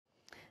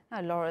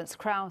Lawrence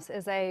Krauss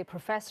is a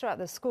professor at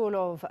the School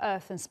of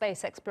Earth and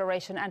Space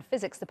Exploration and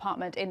Physics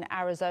Department in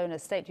Arizona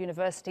State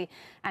University,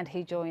 and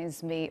he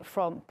joins me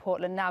from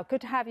Portland now.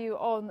 Good to have you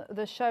on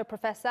the show,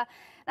 Professor.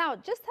 Now,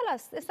 just tell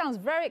us, this sounds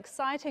very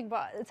exciting,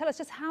 but tell us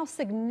just how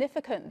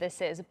significant this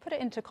is. Put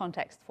it into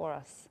context for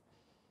us.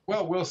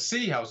 Well, we'll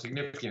see how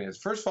significant it is.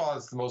 First of all,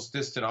 it's the most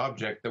distant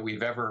object that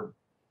we've ever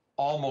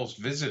almost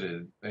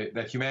visited,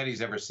 that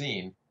humanity's ever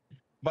seen.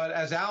 But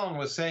as Alan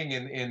was saying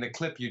in the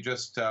clip you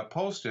just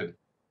posted,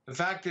 the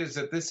fact is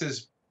that this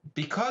is,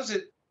 because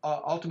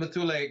Ultima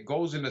Thule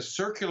goes in a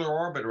circular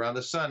orbit around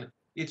the sun,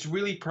 it's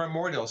really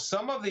primordial.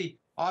 Some of the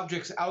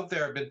objects out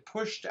there have been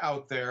pushed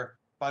out there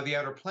by the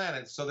outer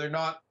planets, so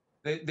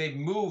they've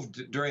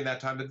moved during that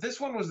time. But this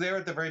one was there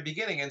at the very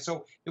beginning. And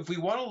so if we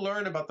want to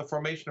learn about the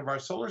formation of our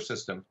solar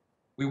system,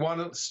 we want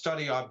to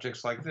study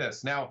objects like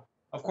this. Now,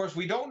 of course,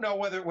 we don't know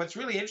whether, what's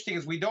really interesting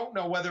is we don't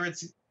know whether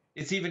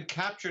it's even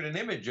captured an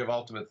image of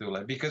Ultima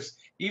Thule, because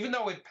even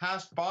though it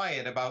passed by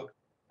at about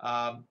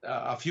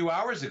a few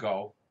hours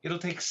ago, it'll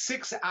take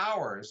 6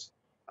 hours.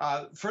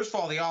 First of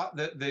all,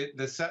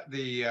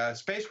 the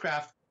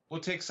spacecraft will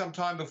take some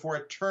time before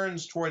it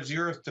turns towards the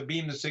Earth to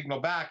beam the signal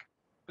back.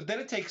 But then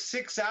it takes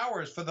 6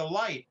 hours for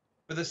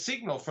the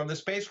signal from the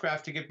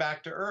spacecraft to get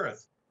back to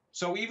Earth.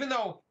 So even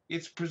though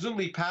it's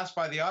presumably passed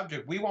by the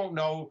object, we won't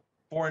know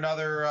for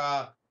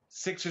another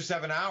 6 or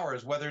 7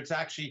 hours whether it's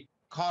actually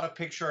caught a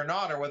picture or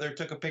not, or whether it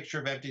took a picture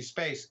of empty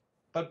space.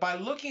 But by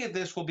looking at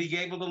this, we'll be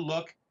able to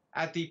look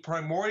at the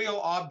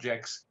primordial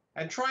objects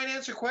and try and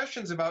answer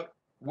questions about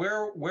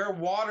where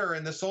water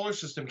in the solar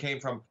system came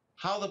from,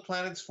 how the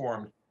planets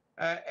formed.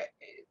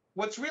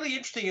 What's really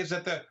interesting is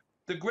that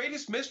the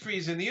greatest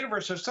mysteries in the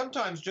universe are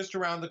sometimes just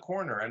around the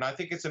corner. And I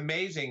think it's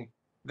amazing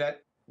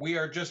that we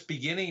are just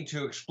beginning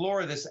to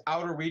explore this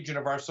outer region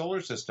of our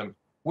solar system,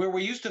 where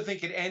we used to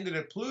think it ended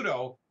at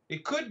Pluto.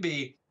 It could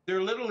be there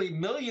are literally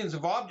millions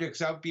of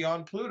objects out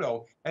beyond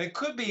Pluto, and it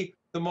could be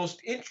the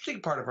most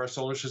interesting part of our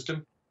solar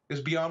system is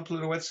beyond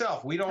Pluto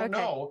itself. We don't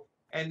know,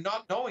 and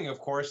not knowing, of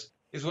course,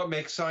 is what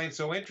makes science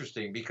so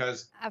interesting,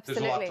 because there's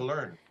a lot to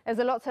learn. There's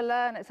a lot to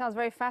learn. It sounds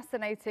very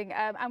fascinating.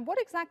 And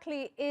what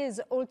exactly is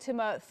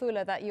Ultima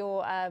Thule that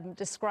you're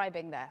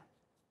describing there?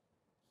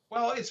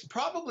 Well, it's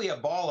probably a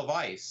ball of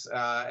ice,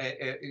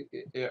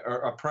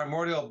 a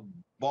primordial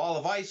ball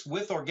of ice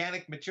with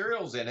organic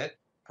materials in it,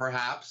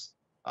 perhaps,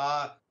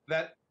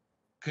 that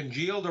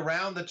congealed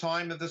around the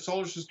time of the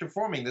solar system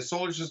forming. The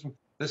solar system,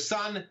 the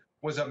sun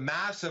was a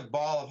massive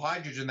ball of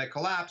hydrogen that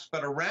collapsed,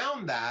 but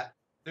around that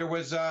there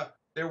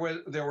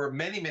were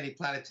many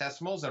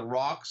planetesimals and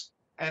rocks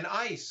and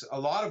ice, a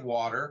lot of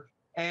water.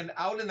 And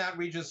out in that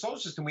region of the solar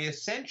system, we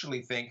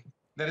essentially think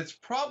that it's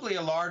probably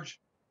a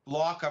large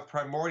block of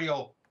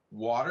primordial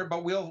water,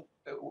 but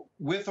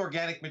with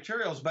organic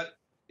materials. But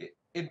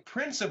in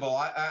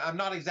principle, I'm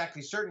not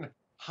exactly certain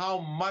how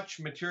much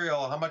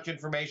material, how much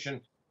information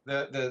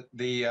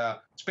the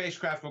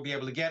spacecraft will be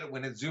able to get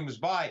when it zooms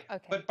by.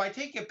 But by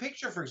taking a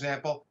picture, for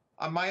example,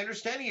 my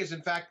understanding is,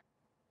 in fact,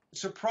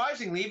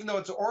 surprisingly, even though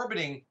it's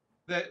orbiting,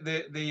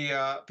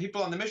 the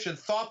people on the mission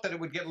thought that it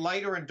would get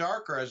lighter and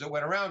darker as it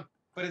went around,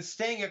 but it's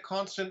staying at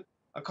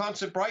a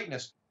constant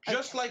brightness.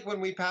 Just like when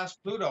we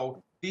passed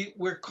Pluto,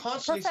 we're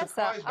constantly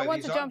surprised by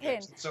these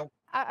objects.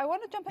 I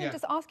want to jump in and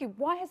just ask you,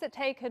 why has it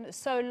taken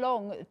so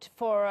long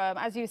for,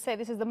 as you say,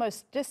 this is the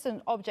most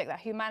distant object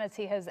that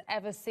humanity has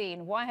ever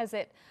seen. Why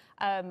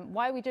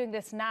are we doing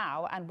this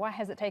now, and why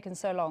has it taken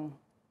so long?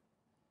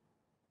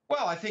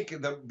 Well, I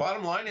think the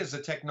bottom line is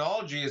the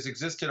technology has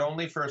existed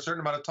only for a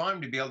certain amount of time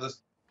to be able to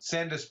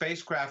send a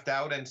spacecraft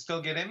out and still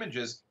get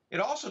images. It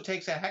also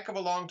takes a heck of a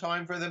long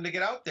time for them to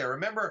get out there.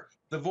 Remember,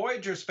 the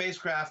Voyager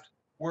spacecraft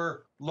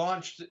were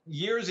launched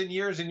years and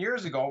years and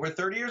years ago, over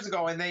 30 years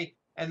ago, and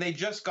they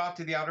just got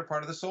to the outer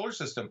part of the solar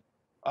system.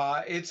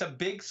 It's a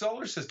big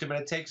solar system,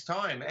 and it takes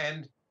time.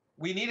 And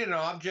we needed an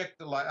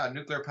object, like a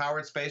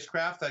nuclear-powered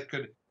spacecraft, that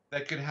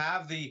could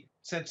have the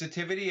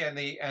sensitivity and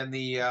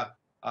the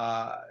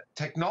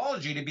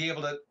technology to be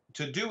able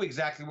to do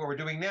exactly what we're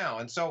doing now.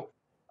 And so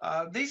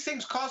these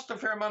things cost a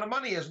fair amount of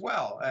money as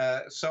well.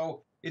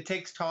 So it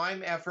takes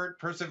time, effort,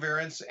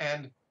 perseverance,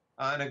 and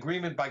an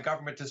agreement by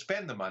government to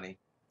spend the money.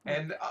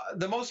 And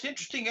the most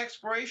interesting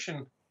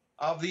exploration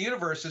of the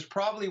universe is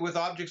probably with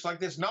objects like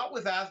this, not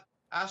with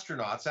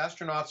astronauts.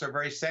 Astronauts are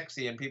very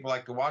sexy and people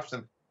like to watch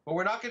them, but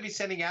we're not going to be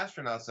sending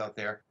astronauts out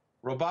there.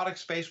 Robotic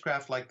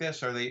spacecraft like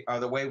this are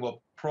the way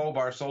we'll probe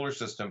our solar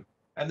system.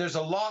 And there's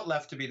a lot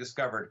left to be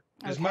discovered.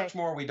 There's much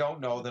more we don't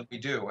know than we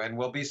do, and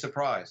we'll be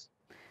surprised.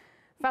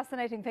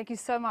 Fascinating. Thank you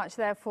so much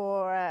there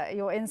for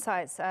your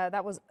insights.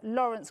 That was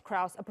Lawrence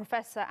Krauss, a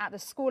professor at the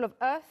School of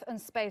Earth and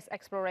Space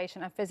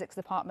Exploration and Physics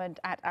Department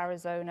at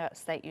Arizona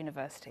State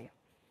University.